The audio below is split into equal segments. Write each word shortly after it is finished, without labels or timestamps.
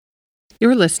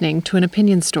You're listening to an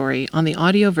opinion story on the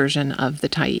audio version of The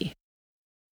Tyee.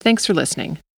 Thanks for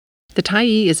listening. The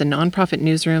Tyee is a nonprofit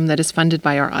newsroom that is funded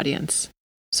by our audience.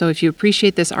 So if you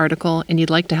appreciate this article and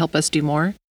you'd like to help us do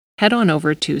more, head on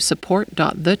over to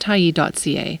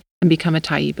support.thetyee.ca and become a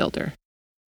Tyee builder.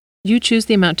 You choose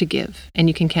the amount to give, and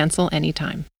you can cancel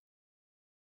anytime.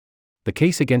 The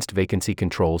Case Against Vacancy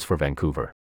Controls for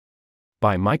Vancouver.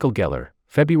 By Michael Geller,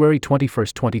 February 21,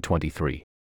 2023.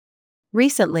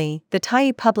 Recently, the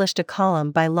Tyee published a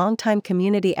column by longtime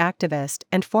community activist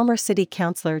and former city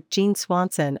councillor Jean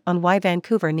Swanson on why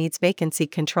Vancouver needs vacancy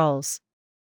controls.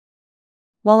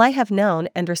 While I have known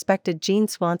and respected Jean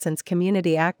Swanson's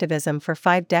community activism for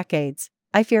 5 decades,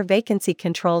 I fear vacancy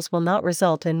controls will not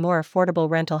result in more affordable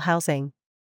rental housing.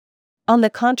 On the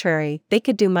contrary, they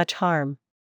could do much harm.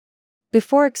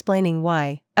 Before explaining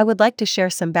why, I would like to share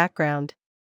some background.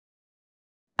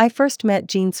 I first met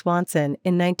Jean Swanson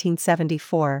in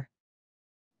 1974.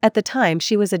 At the time,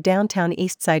 she was a downtown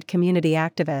Eastside community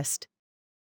activist.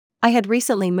 I had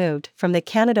recently moved from the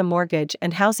Canada Mortgage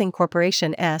and Housing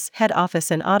Corporation's head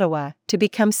office in Ottawa to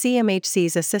become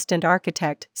CMHC's assistant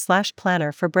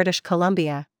architect/planner for British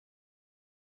Columbia.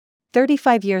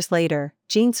 35 years later,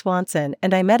 Jean Swanson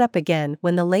and I met up again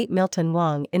when the late Milton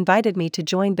Wong invited me to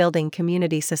join Building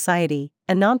Community Society,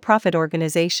 a nonprofit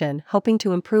organization hoping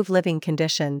to improve living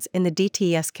conditions in the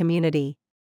DTS community.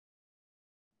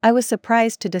 I was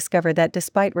surprised to discover that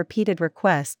despite repeated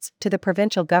requests to the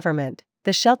provincial government,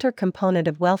 the shelter component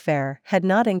of welfare had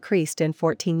not increased in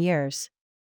 14 years.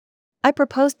 I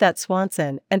proposed that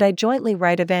Swanson and I jointly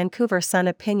write a Vancouver Sun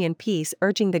opinion piece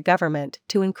urging the government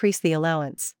to increase the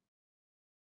allowance.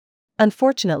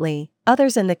 Unfortunately,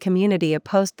 others in the community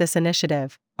opposed this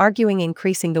initiative, arguing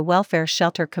increasing the welfare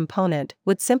shelter component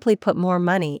would simply put more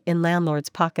money in landlords'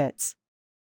 pockets.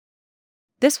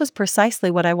 This was precisely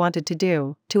what I wanted to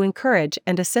do, to encourage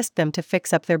and assist them to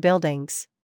fix up their buildings.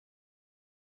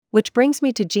 Which brings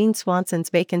me to Jean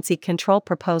Swanson's vacancy control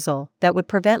proposal that would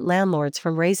prevent landlords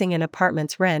from raising an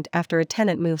apartment's rent after a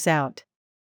tenant moves out.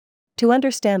 To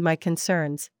understand my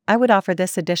concerns, I would offer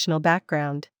this additional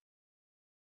background.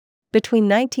 Between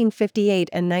 1958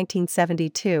 and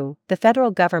 1972, the federal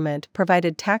government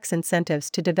provided tax incentives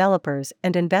to developers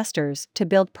and investors to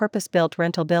build purpose-built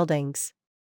rental buildings.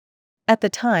 At the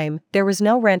time, there was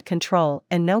no rent control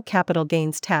and no capital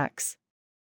gains tax.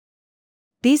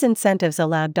 These incentives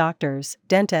allowed doctors,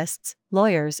 dentists,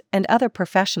 lawyers, and other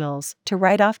professionals to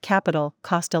write off capital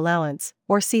cost allowance,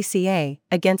 or CCA,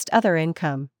 against other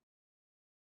income.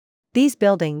 These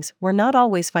buildings were not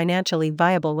always financially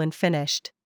viable when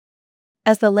finished.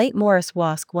 As the late Morris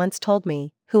Wask once told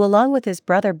me, who along with his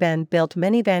brother Ben built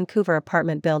many Vancouver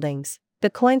apartment buildings, the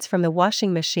coins from the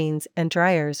washing machines and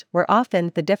dryers were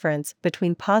often the difference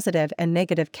between positive and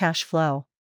negative cash flow.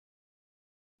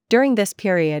 During this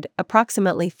period,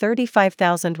 approximately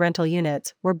 35,000 rental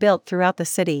units were built throughout the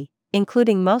city,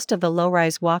 including most of the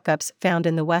low-rise walk-ups found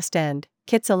in the West End,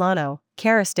 Kitsilano,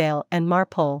 Kerrisdale, and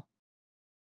Marpole.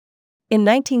 In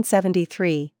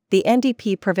 1973, the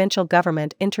NDP provincial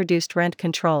government introduced rent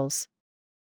controls.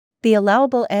 The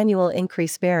allowable annual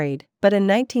increase varied, but in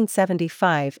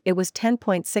 1975 it was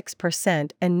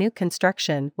 10.6% and new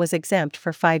construction was exempt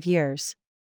for 5 years.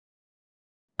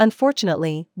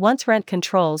 Unfortunately, once rent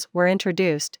controls were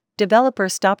introduced,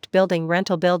 developers stopped building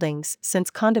rental buildings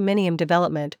since condominium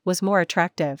development was more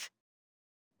attractive.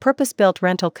 Purpose-built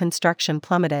rental construction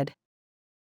plummeted.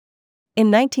 In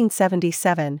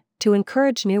 1977, to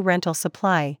encourage new rental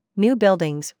supply, new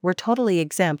buildings were totally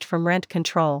exempt from rent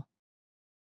control.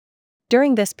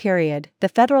 During this period, the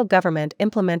federal government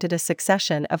implemented a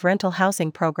succession of rental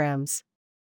housing programs.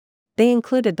 They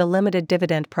included the Limited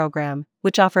Dividend Program,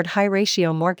 which offered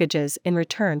high-ratio mortgages in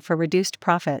return for reduced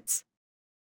profits.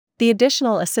 The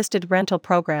Additional Assisted Rental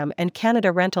Program and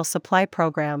Canada Rental Supply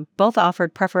Program both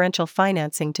offered preferential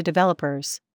financing to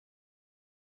developers.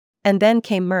 And then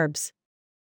came MURBs.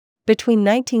 Between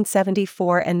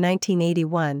 1974 and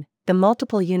 1981, the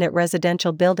Multiple Unit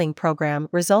Residential Building Program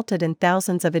resulted in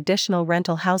thousands of additional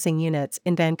rental housing units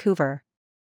in Vancouver.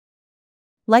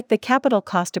 Like the Capital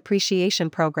Cost Appreciation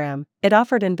Program, it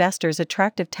offered investors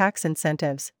attractive tax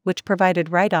incentives, which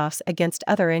provided write-offs against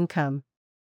other income.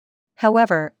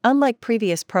 However, unlike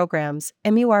previous programs,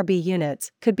 MURB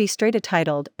units could be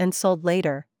straight-titled and sold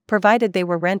later, provided they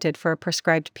were rented for a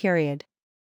prescribed period.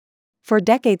 For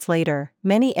decades later,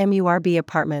 many MURB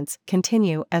apartments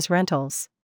continue as rentals.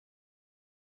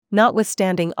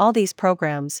 Notwithstanding all these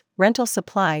programs, rental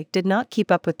supply did not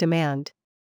keep up with demand.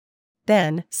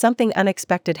 Then, something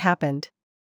unexpected happened.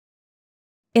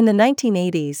 In the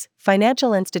 1980s,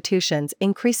 financial institutions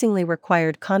increasingly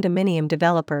required condominium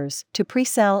developers to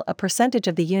pre-sell a percentage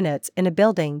of the units in a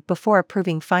building before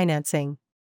approving financing.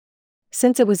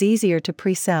 Since it was easier to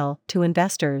pre-sell to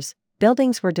investors,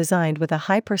 buildings were designed with a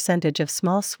high percentage of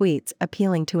small suites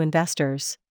appealing to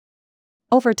investors.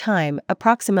 Over time,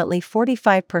 approximately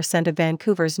 45% of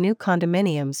Vancouver's new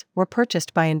condominiums were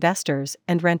purchased by investors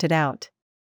and rented out.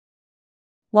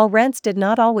 While rents did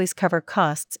not always cover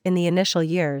costs in the initial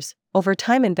years, over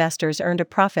time investors earned a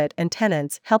profit and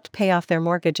tenants helped pay off their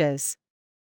mortgages.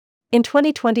 In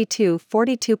 2022,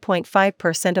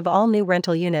 42.5% of all new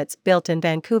rental units built in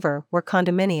Vancouver were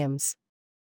condominiums.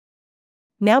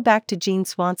 Now back to Jean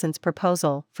Swanson's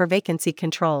proposal for vacancy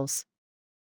controls.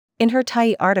 In her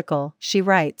Tyee article, she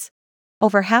writes,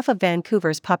 over half of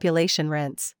Vancouver's population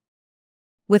rents.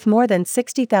 With more than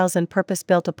 60,000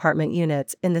 purpose-built apartment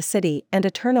units in the city and a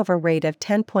turnover rate of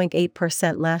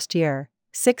 10.8% last year,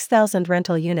 6,000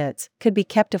 rental units could be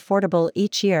kept affordable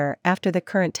each year after the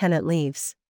current tenant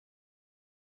leaves.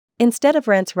 Instead of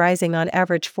rents rising on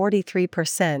average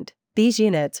 43%, these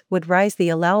units would rise the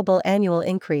allowable annual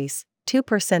increase,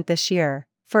 2% this year,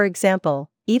 for example,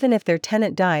 even if their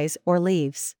tenant dies or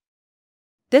leaves.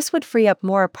 This would free up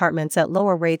more apartments at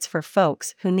lower rates for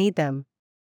folks who need them.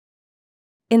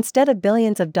 Instead of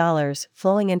billions of dollars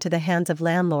flowing into the hands of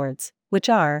landlords, which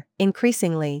are,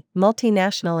 increasingly,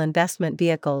 multinational investment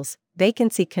vehicles,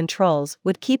 vacancy controls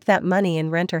would keep that money in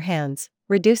renter hands,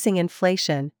 reducing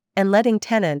inflation, and letting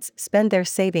tenants spend their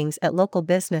savings at local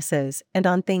businesses and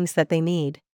on things that they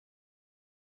need.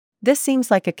 This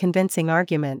seems like a convincing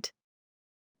argument.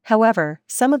 However,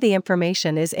 some of the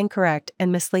information is incorrect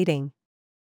and misleading.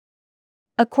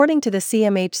 According to the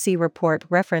CMHC report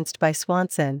referenced by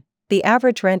Swanson, the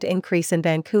average rent increase in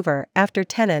Vancouver after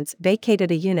tenants vacated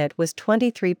a unit was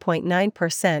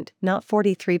 23.9%, not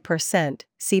 43%,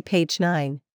 see page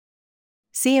 9.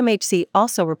 CMHC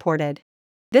also reported,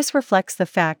 this reflects the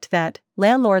fact that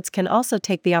landlords can also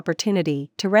take the opportunity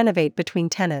to renovate between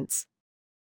tenants.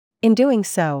 In doing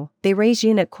so, they raise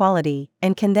unit quality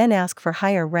and can then ask for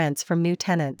higher rents from new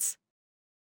tenants.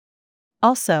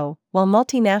 Also, while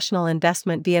multinational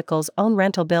investment vehicles own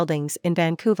rental buildings in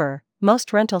Vancouver,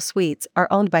 most rental suites are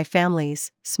owned by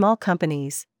families, small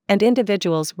companies, and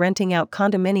individuals renting out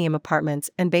condominium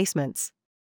apartments and basements.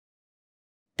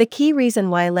 The key reason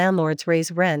why landlords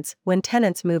raise rents when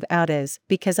tenants move out is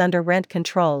because under rent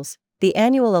controls, the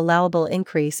annual allowable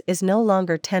increase is no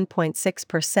longer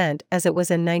 10.6% as it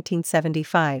was in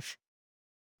 1975.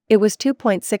 It was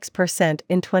 2.6%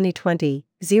 in 2020,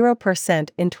 0%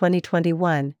 in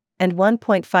 2021, and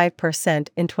 1.5%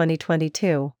 in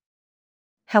 2022.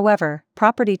 However,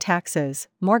 property taxes,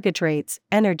 mortgage rates,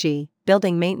 energy,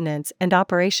 building maintenance and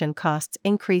operation costs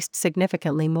increased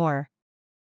significantly more.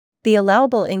 The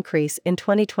allowable increase in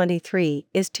 2023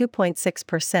 is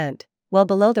 2.6%, well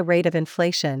below the rate of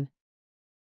inflation.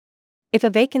 If a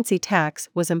vacancy tax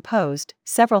was imposed,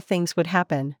 several things would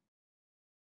happen.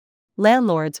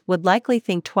 Landlords would likely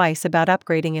think twice about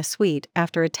upgrading a suite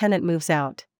after a tenant moves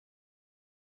out.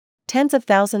 Tens of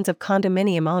thousands of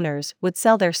condominium owners would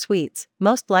sell their suites,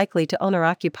 most likely to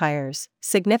owner-occupiers,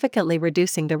 significantly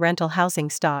reducing the rental housing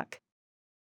stock.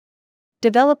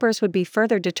 Developers would be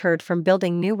further deterred from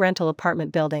building new rental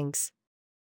apartment buildings.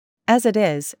 As it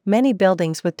is, many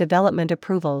buildings with development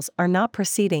approvals are not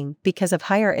proceeding because of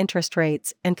higher interest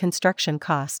rates and construction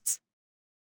costs.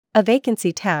 A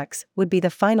vacancy tax would be the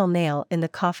final nail in the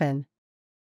coffin.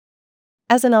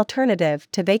 As an alternative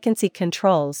to vacancy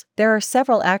controls, there are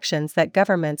several actions that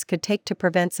governments could take to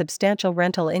prevent substantial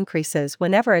rental increases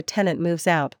whenever a tenant moves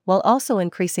out, while also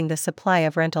increasing the supply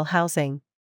of rental housing.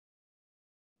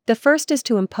 The first is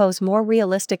to impose more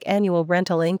realistic annual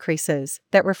rental increases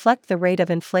that reflect the rate of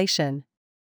inflation.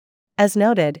 As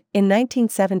noted, in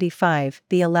 1975,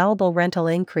 the allowable rental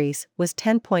increase was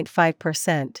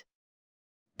 10.5%.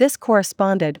 This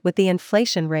corresponded with the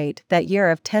inflation rate that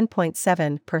year of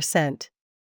 10.7%.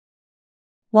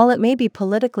 While it may be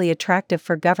politically attractive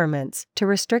for governments to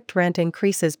restrict rent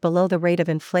increases below the rate of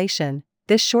inflation,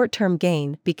 this short-term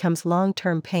gain becomes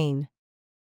long-term pain.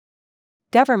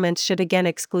 Governments should again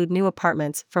exclude new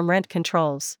apartments from rent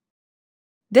controls.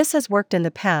 This has worked in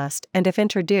the past and, if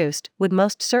introduced, would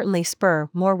most certainly spur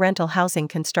more rental housing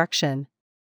construction.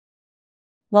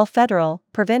 While federal,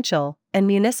 provincial, and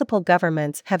municipal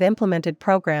governments have implemented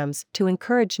programs to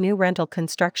encourage new rental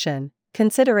construction,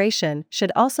 consideration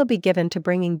should also be given to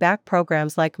bringing back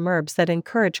programs like MURBs that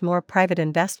encourage more private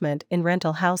investment in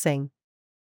rental housing.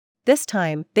 This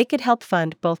time, they could help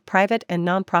fund both private and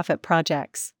nonprofit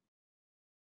projects.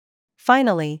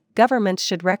 Finally, governments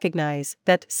should recognize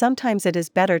that sometimes it is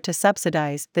better to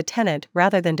subsidize the tenant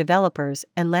rather than developers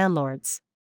and landlords.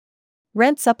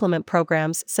 Rent supplement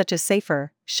programs such as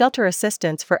safer shelter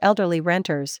assistance for elderly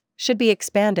renters should be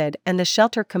expanded, and the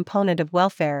shelter component of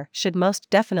welfare should most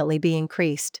definitely be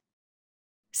increased.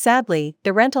 Sadly,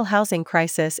 the rental housing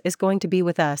crisis is going to be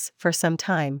with us for some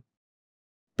time.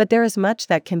 But there is much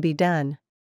that can be done.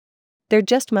 There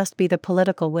just must be the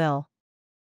political will.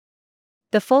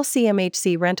 The full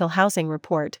CMHC rental housing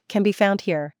report can be found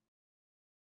here.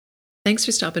 Thanks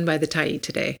for stopping by the Tyee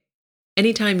today.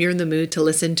 Anytime you're in the mood to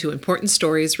listen to important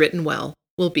stories written well,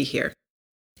 we'll be here.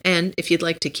 And if you'd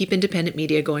like to keep independent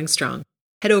media going strong,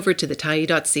 head over to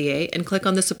thetyee.ca and click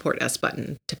on the Support Us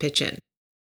button to pitch in.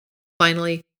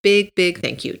 Finally, big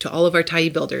thank you to all of our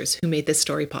Tyee builders who made this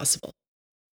story possible.